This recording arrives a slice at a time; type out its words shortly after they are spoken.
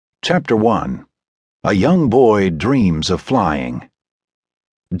Chapter 1. A Young Boy Dreams of Flying.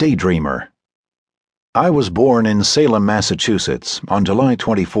 Daydreamer. I was born in Salem, Massachusetts on July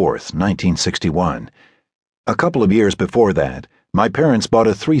 24, 1961. A couple of years before that, my parents bought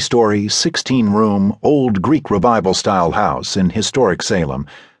a 3-story, 16-room, old Greek Revival-style house in historic Salem,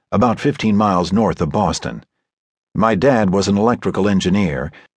 about 15 miles north of Boston. My dad was an electrical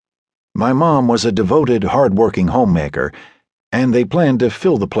engineer. My mom was a devoted, hard-working homemaker, and they planned to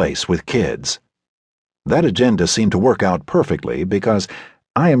fill the place with kids. That agenda seemed to work out perfectly because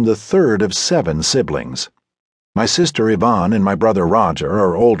I am the third of 7 siblings. My sister Yvonne and my brother Roger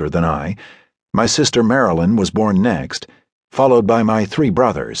are older than I. My sister Marilyn was born next, followed by my 3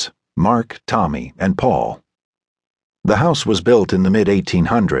 brothers, Mark, Tommy, and Paul. The house was built in the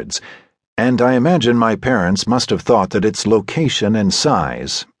mid-1800s, and I imagine my parents must have thought that its location and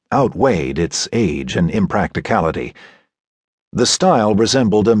size outweighed its age and impracticality. The style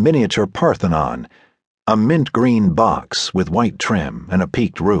resembled a miniature Parthenon, a mint-green box with white trim and a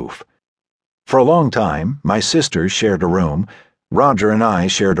peaked roof. For a long time, my sisters shared a room, Roger and I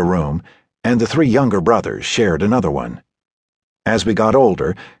shared a room, and the 3 younger brothers shared another one. As we got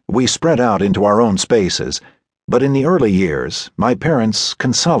older, we spread out into our own spaces, but in the early years, my parents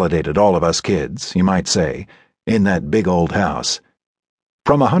consolidated all of us kids, you might say, in that big old house.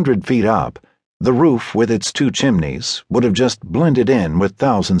 From 100 feet up, the roof with its 2 chimneys would have just blended in with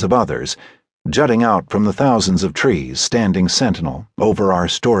thousands of others, jutting out from the thousands of trees standing sentinel over our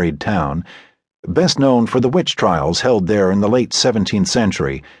storied town, best known for the witch trials held there in the late 17th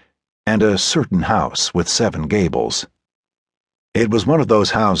century, and a certain house with 7 gables. It was one of those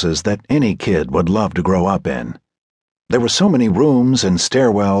houses that any kid would love to grow up in. There were so many rooms and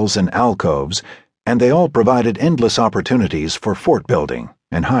stairwells and alcoves, and they all provided endless opportunities for fort building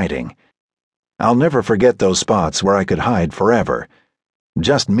and hiding. I'll never forget those spots where I could hide forever.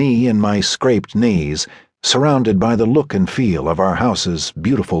 Just me and my scraped knees, surrounded by the look and feel of our house's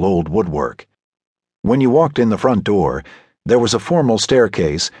beautiful old woodwork. When you walked in the front door, there was a formal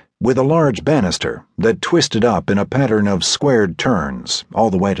staircase with a large banister that twisted up in a pattern of squared turns all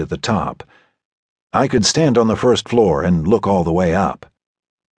the way to the top. I could stand on the first floor and look all the way up.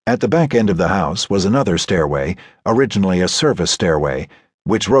 At the back end of the house was another stairway, originally a service stairway,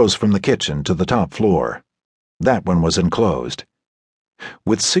 which rose from the kitchen to the top floor. That one was enclosed.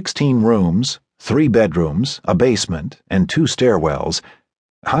 With 16 rooms, 3 bedrooms, a basement, and 2 stairwells,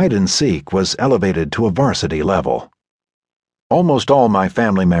 hide and seek was elevated to a varsity level. Almost all my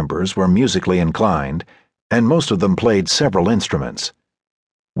family members were musically inclined, and most of them played several instruments.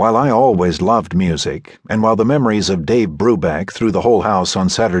 While I always loved music, and while the memories of Dave Brubeck through the whole house on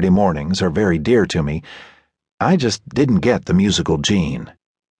Saturday mornings are very dear to me, I just didn't get the musical gene.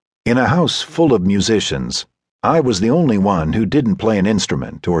 In a house full of musicians, I was the only one who didn't play an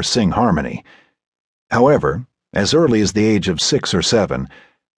instrument or sing harmony. However, as early as the age of 6 or 7,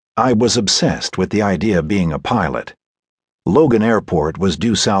 I was obsessed with the idea of being a pilot. Logan Airport was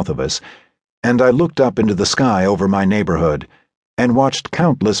due south of us, and I looked up into the sky over my neighborhood and watched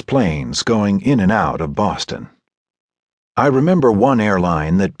countless planes going in and out of Boston. I remember one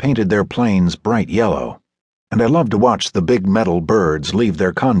airline that painted their planes bright yellow, and I loved to watch the big metal birds leave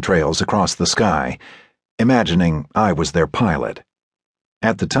their contrails across the sky, imagining I was their pilot.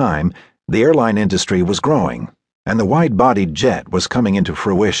 At the time, the airline industry was growing, and the wide-bodied jet was coming into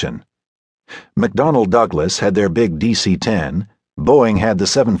fruition. McDonnell Douglas had their big DC-10, Boeing had the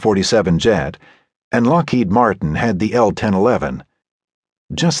 747 jet, and Lockheed Martin had the L-1011.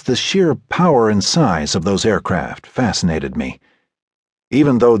 Just the sheer power and size of those aircraft fascinated me.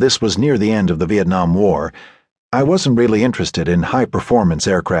 Even though this was near the end of the Vietnam War, I wasn't really interested in high-performance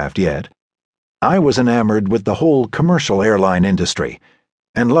aircraft yet. I was enamored with the whole commercial airline industry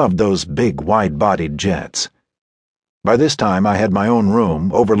and loved those big, wide-bodied jets. By this time, I had my own room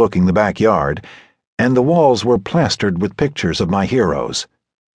overlooking the backyard, and the walls were plastered with pictures of my heroes.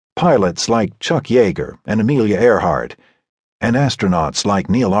 Pilots like Chuck Yeager and Amelia Earhart, and astronauts like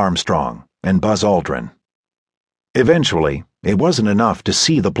Neil Armstrong and Buzz Aldrin. Eventually, it wasn't enough to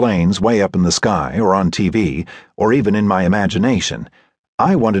see the planes way up in the sky or on TV or even in my imagination.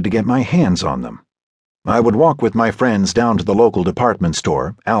 I wanted to get my hands on them. I would walk with my friends down to the local department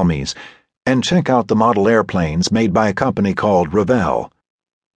store, Almies, and check out the model airplanes made by a company called Revell.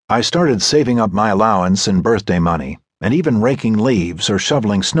 I started saving up my allowance and birthday money, and even raking leaves or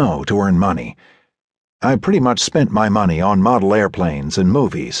shoveling snow to earn money. I pretty much spent my money on model airplanes and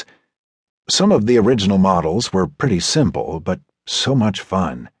movies. Some of the original models were pretty simple, but so much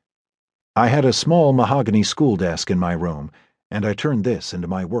fun. I had a small mahogany school desk in my room, and I turned this into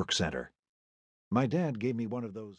my work center. My dad gave me one of those